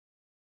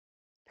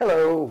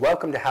Hello,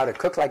 welcome to How to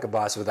Cook Like a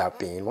Boss Without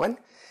Being One.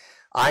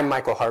 I'm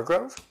Michael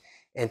Hargrove,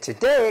 and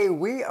today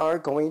we are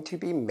going to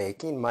be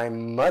making my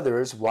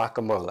mother's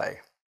guacamole,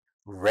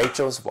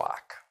 Rachel's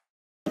Guac.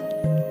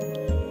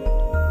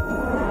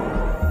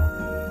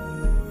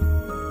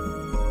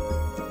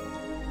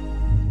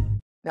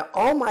 Now,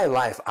 all my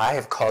life, I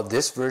have called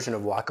this version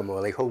of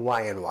guacamole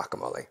Hawaiian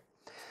guacamole.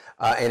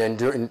 And in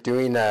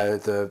doing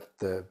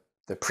the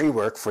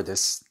pre-work for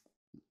this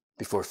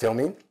before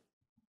filming,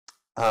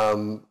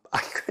 I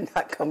could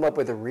not come up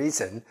with a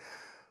reason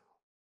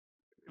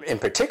in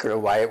particular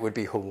why it would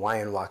be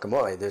Hawaiian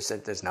guacamole.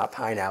 There's not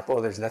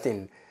pineapple, there's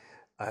nothing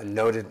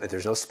noted,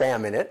 there's no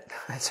spam in it,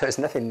 so there's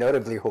nothing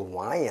notably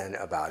Hawaiian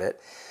about it,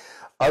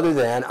 other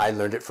than I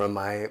learned it from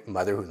my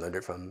mother, who learned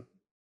it from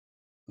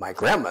my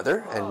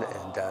grandmother, and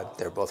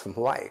they're both from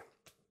Hawaii.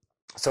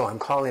 So I'm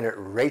calling it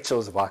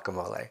Rachel's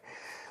guacamole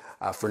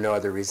for no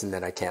other reason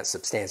than I can't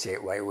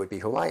substantiate why it would be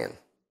Hawaiian.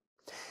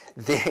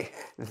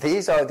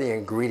 These are the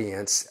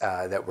ingredients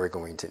that we're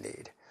going to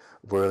need.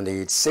 We'll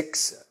need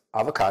 6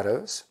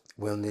 avocados.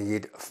 We'll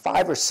need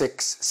 5 or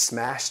 6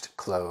 smashed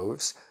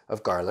cloves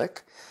of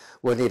garlic.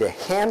 We'll need a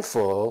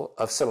handful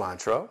of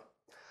cilantro,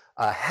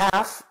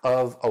 half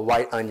of a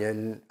white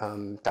onion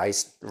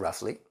diced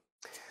roughly.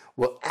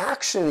 We'll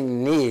actually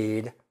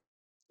need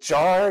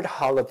jarred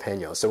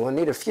jalapeños. So we'll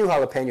need a few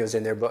jalapeños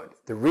in there, but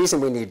the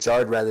reason we need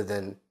jarred rather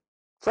than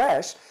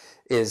fresh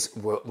is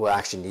we'll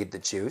actually need the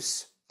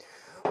juice.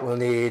 We'll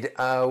need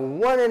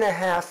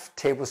 1.5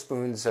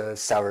 tablespoons of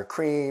sour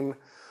cream,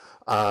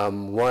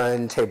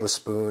 1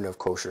 tablespoon of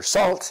kosher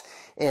salt,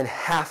 and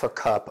half a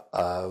cup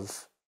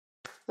of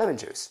lemon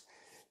juice.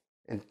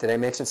 And did I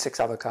mention 6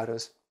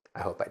 avocados?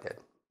 I hope I did.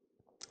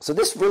 So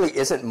this really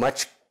isn't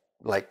much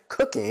like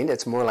cooking,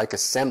 it's more like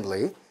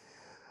assembly.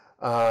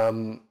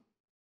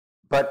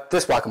 But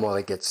this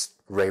guacamole gets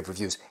rave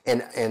reviews.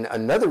 And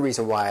another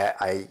reason why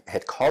I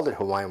had called it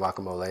Hawaiian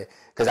guacamole,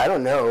 because I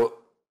don't know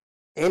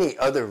any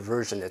other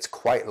version that's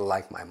quite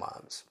like my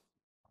mom's.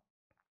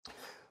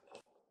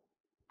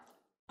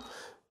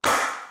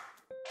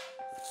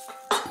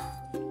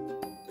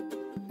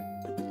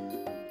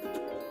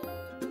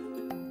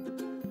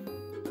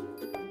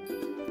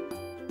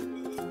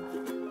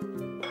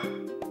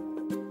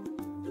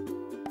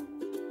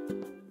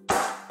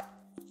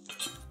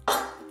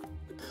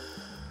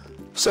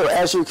 So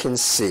as you can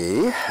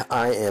see,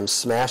 I am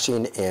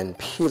smashing and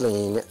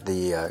peeling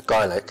the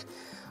garlic.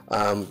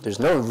 There's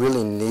no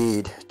really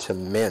need to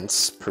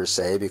mince per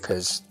se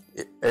because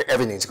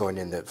everything's going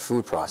in the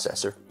food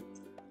processor.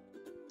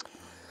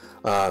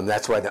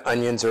 That's why the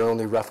onions are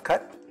only rough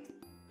cut,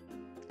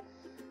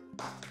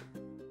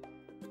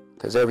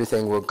 because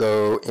everything will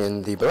go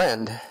in the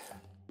blend.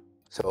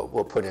 So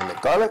we'll put in the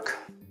garlic,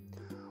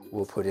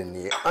 we'll put in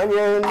the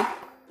onion.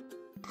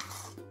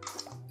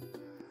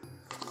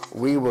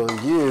 We will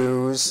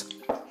use,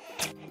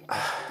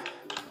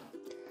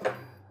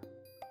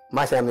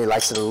 my family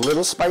likes it a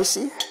little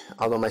spicy,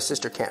 although my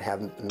sister can't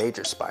have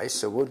major spice,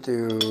 so we'll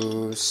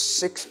do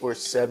 6 or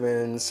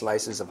 7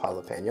 slices of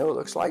jalapeno, it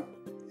looks like,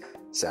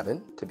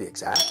 7 to be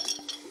exact,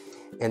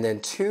 and then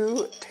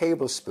 2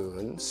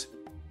 tablespoons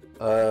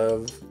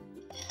of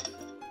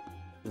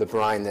the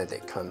brine that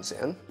it comes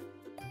in.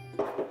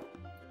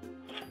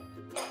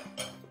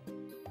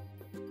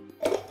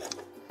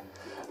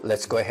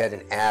 Let's go ahead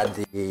and add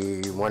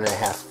the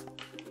 1.5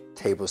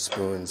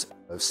 tablespoons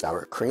of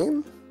sour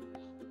cream.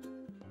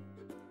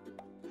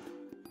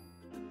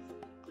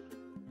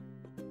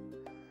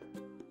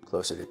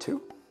 Closer to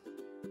 2.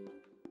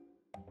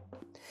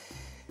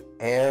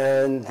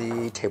 And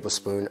the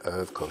tablespoon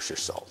of kosher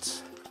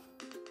salt.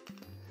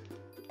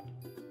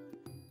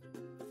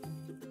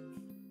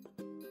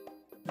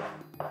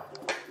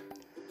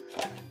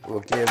 We'll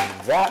give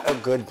that a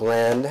good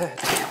blend to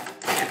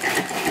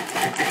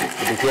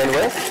begin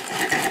with.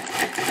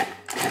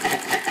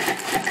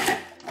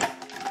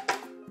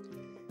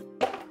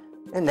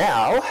 And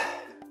now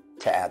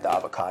to add the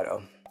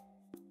avocado.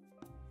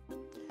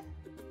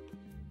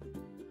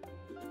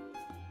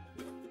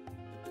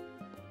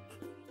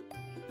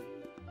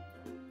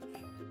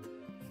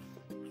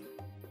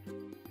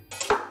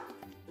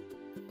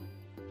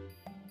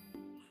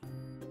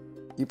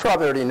 You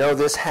probably already know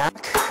this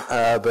hack,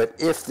 but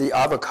if the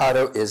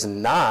avocado is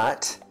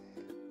not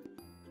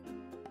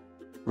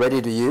ready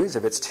to use,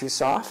 if it's too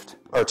soft,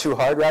 or too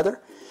hard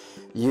rather,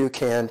 you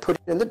can put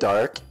it in the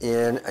dark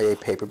in a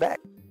paper bag,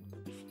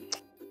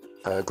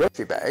 a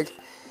grocery bag,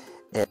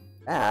 and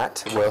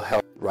that will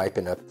help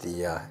ripen up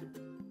the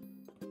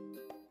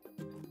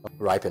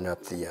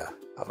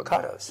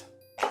avocados.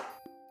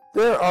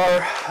 There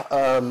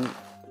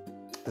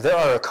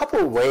are a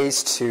couple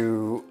ways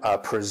to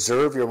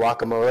preserve your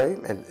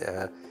guacamole, and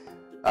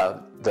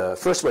the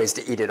first way is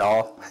to eat it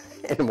all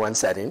in one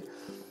setting,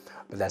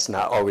 but that's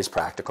not always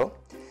practical.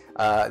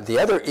 The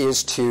other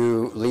is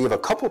to leave a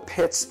couple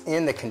pits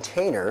in the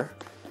container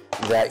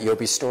that you'll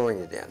be storing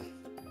it in.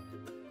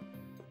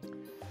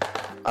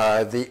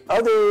 The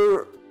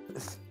other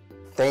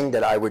thing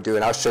that I would do,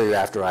 and I'll show you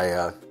after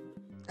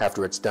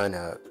it's done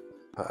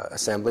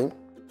assembling,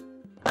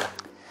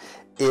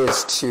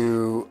 is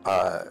to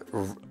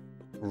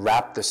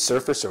wrap the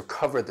surface or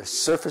cover the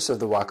surface of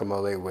the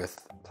guacamole with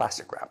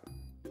plastic wrap.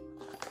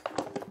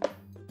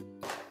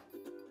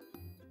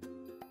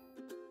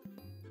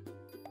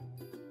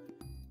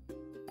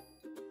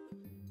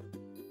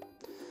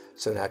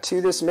 So now to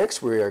this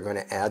mix, we are going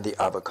to add the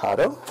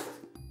avocado,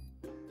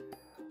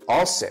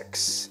 all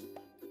 6,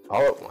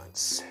 all at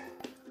once.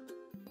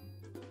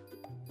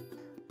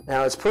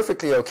 Now it's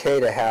perfectly okay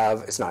to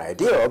have, it's not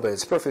ideal, but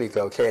it's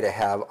perfectly okay to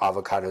have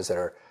avocados that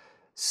are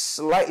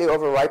slightly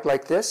overripe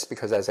like this,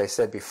 because as I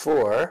said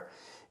before,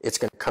 it's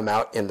going to come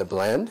out in the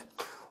blend.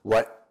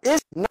 What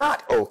is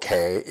not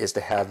okay is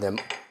to have them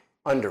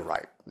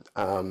underripe.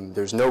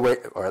 There's no way,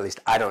 or at least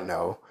I don't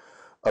know,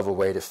 of a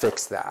way to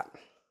fix that.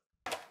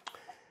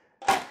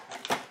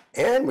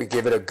 And we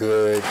give it a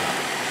good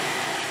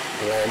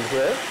blend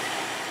here.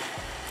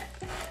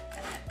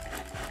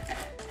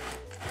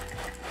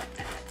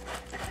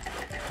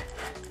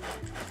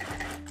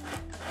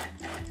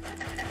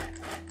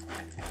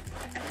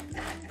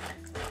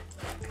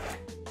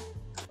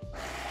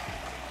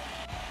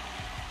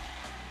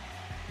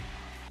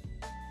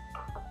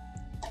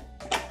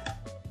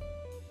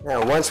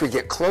 Now, once we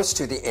get close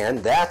to the end,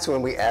 that's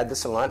when we add the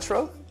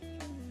cilantro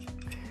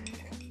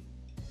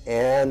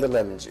and the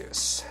lemon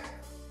juice.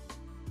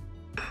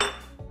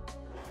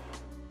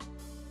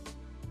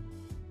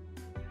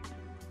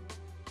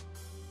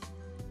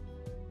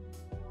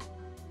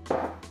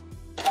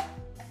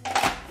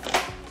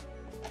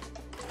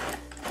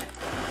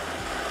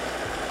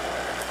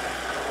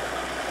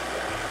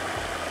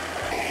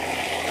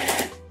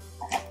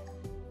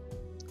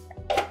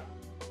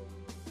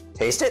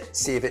 Taste it,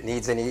 see if it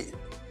needs any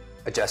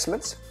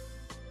adjustments.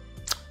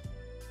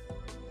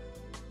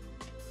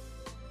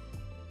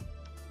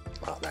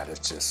 Well, that is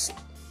just,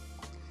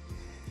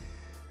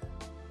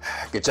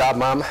 good job,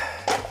 Mom.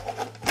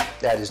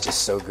 That is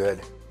just so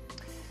good.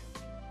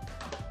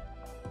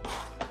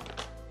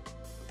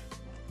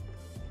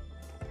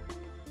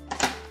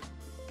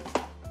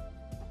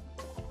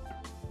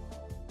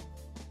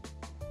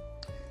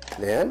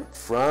 Then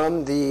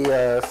from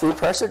the food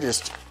presser,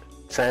 just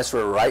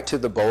transfer it right to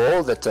the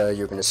bowl that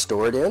you're going to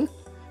store it in.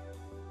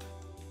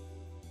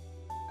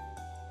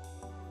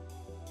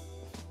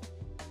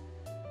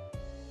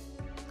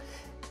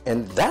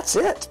 And that's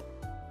it.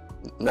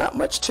 Not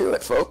much to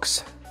it,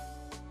 folks.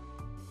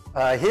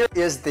 Here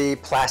is the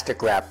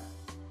plastic wrap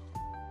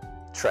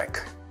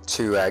trick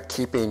to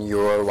keeping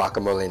your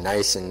guacamole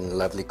nice and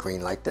lovely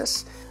green like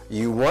this.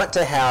 You want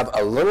to have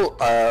a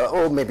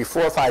little, maybe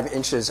 4 or 5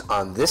 inches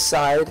on this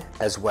side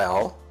as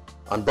well,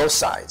 on both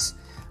sides.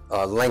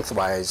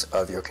 Lengthwise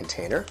of your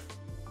container.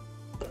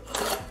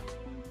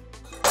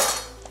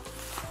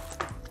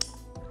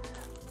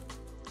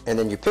 And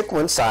then you pick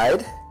one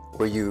side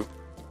where you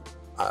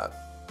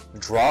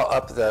draw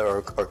up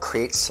or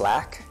create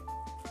slack.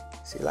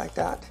 See, like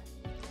that?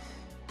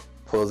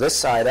 Pull this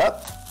side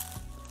up,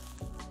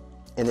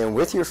 and then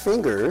with your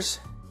fingers,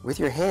 with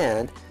your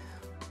hand,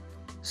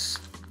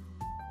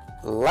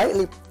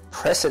 lightly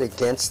press it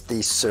against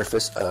the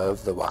surface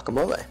of the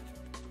guacamole.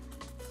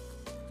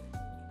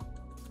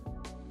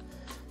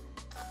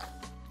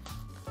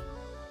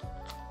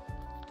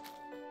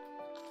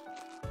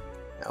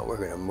 Now we're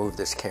going to move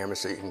this camera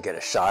so you can get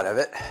a shot of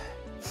it.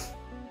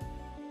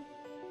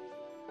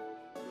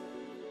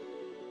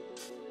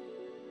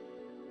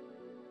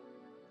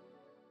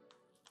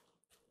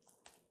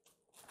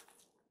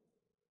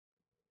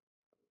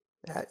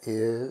 That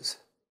is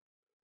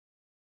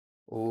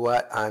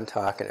what I'm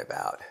talking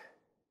about.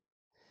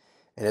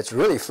 And it's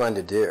really fun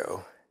to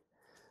do.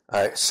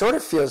 It sort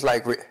of feels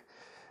like,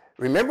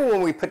 remember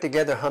when we put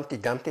together Humpty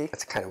Dumpty?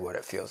 That's kind of what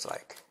it feels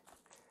like.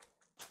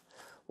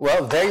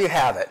 Well, there you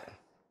have it.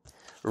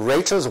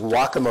 Rachel's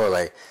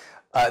guacamole.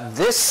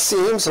 This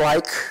seems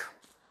like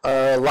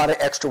a lot of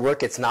extra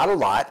work. It's not a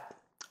lot.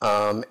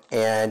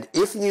 And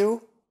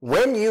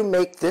when you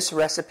make this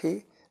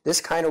recipe, this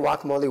kind of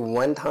guacamole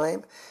one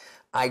time,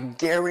 I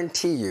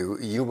guarantee you,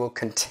 you will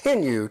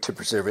continue to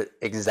preserve it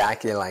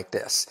exactly like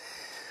this,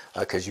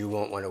 because you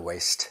won't want to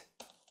waste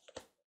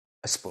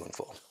a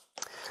spoonful.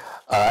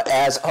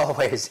 As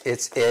always,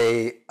 it's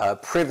a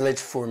privilege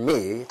for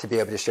me to be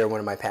able to share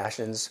one of my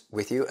passions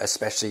with you,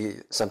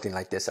 especially something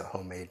like this, a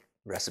homemade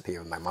recipe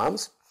of my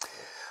mom's.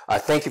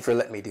 Thank you for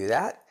letting me do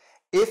that.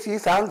 If you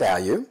found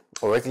value,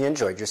 or if you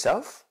enjoyed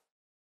yourself,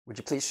 would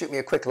you please shoot me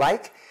a quick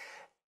like?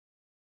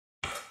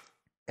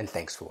 And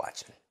thanks for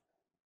watching.